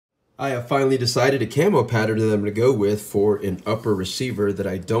I have finally decided a camo pattern that I'm going to go with for an upper receiver that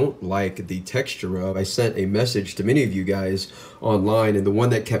I don't like the texture of. I sent a message to many of you guys online, and the one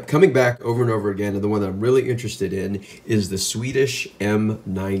that kept coming back over and over again, and the one that I'm really interested in, is the Swedish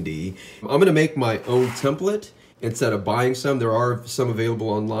M90. I'm going to make my own template. Instead of buying some, there are some available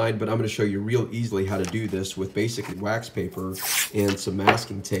online, but I'm going to show you real easily how to do this with basically wax paper and some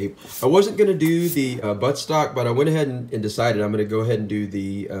masking tape. I wasn't going to do the buttstock, but I went ahead and decided I'm going to go ahead and do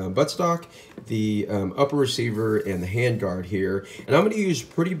the buttstock, the upper receiver, and the handguard here. And I'm going to use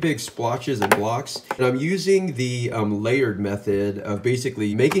pretty big splotches and blocks. And I'm using the layered method of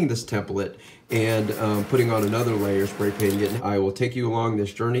basically making this template and putting on another layer, spray painting it. I will take you along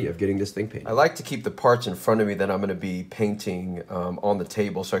this journey of getting this thing painted. I like to keep the parts in front of me that I'm going to be painting on the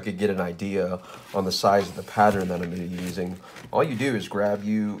table so I could get an idea on the size of the pattern that I'm going to be using. All you do is grab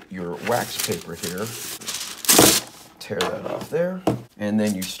your wax paper here, tear that off there, and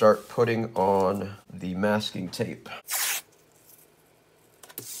then you start putting on the masking tape.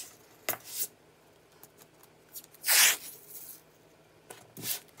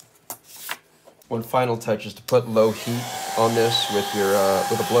 One final touch is to put low heat on this with your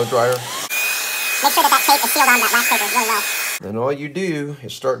with a blow dryer. Make sure that tape is sealed on that wax paper really well. Then all you do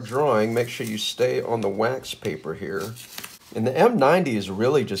is start drawing. Make sure you stay on the wax paper here. And the M90 is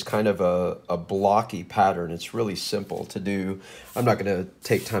really just kind of a blocky pattern. It's really simple to do. I'm not going to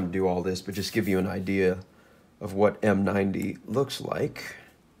take time to do all this, but just give you an idea of what M90 looks like.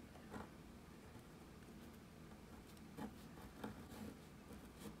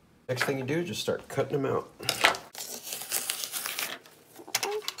 Next thing you do is just start cutting them out.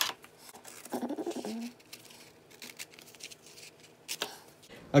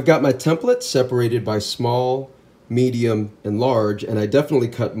 I've got my templates separated by small, medium, and large, and I definitely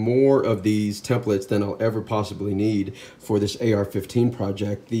cut more of these templates than I'll ever possibly need for this AR-15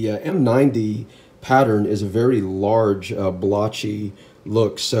 project. The M90 pattern is a very large, blotchy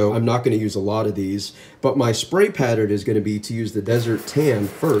look, so I'm not going to use a lot of these, but my spray pattern is going to be to use the desert tan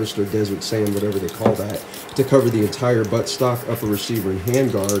first, or desert sand, whatever they call that, to cover the entire buttstock, upper receiver, and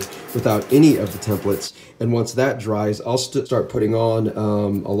handguard without any of the templates. And once that dries, I'll start putting on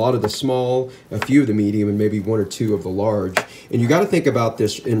a lot of the small, a few of the medium, and maybe one or two of the large. And you got to think about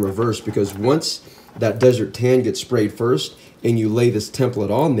this in reverse, because once that desert tan gets sprayed first and you lay this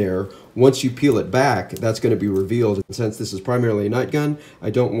template on there, once you peel it back, that's going to be revealed. And since this is primarily a night gun, I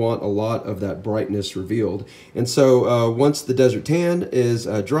don't want a lot of that brightness revealed. And so once the desert tan is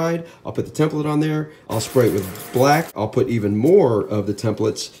dried, I'll put the template on there. I'll spray it with black. I'll put even more of the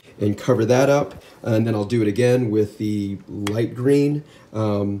templates and cover that up. And then I'll do it again with the light green.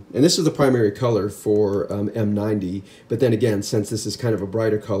 And this is the primary color for M90. But then again, since this is kind of a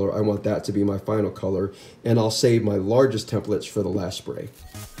brighter color, I want that to be my final color. And I'll save my largest templates for the last spray.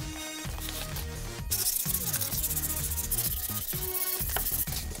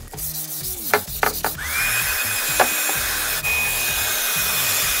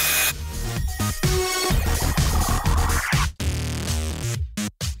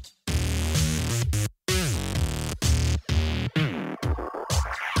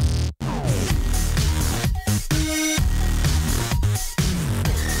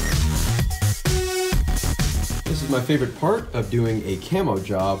 This is my favorite part of doing a camo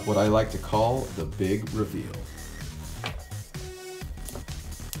job, what I like to call the big reveal.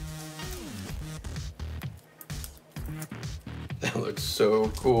 That looks so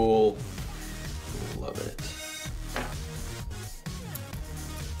cool. Love it.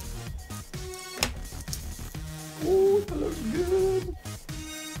 Ooh, that looks good.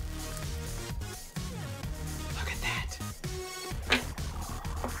 Look at that.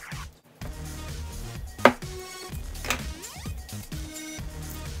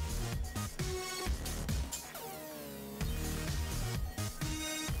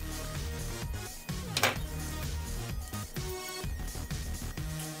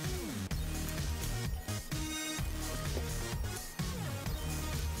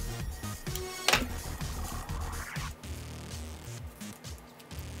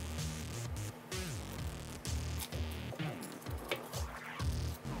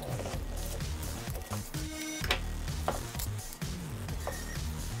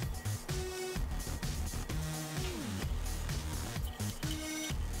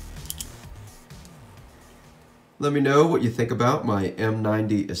 Let me know what you think about my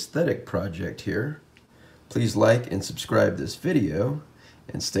M90 aesthetic project here. Please like and subscribe this video,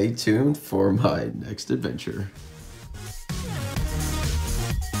 and stay tuned for my next adventure.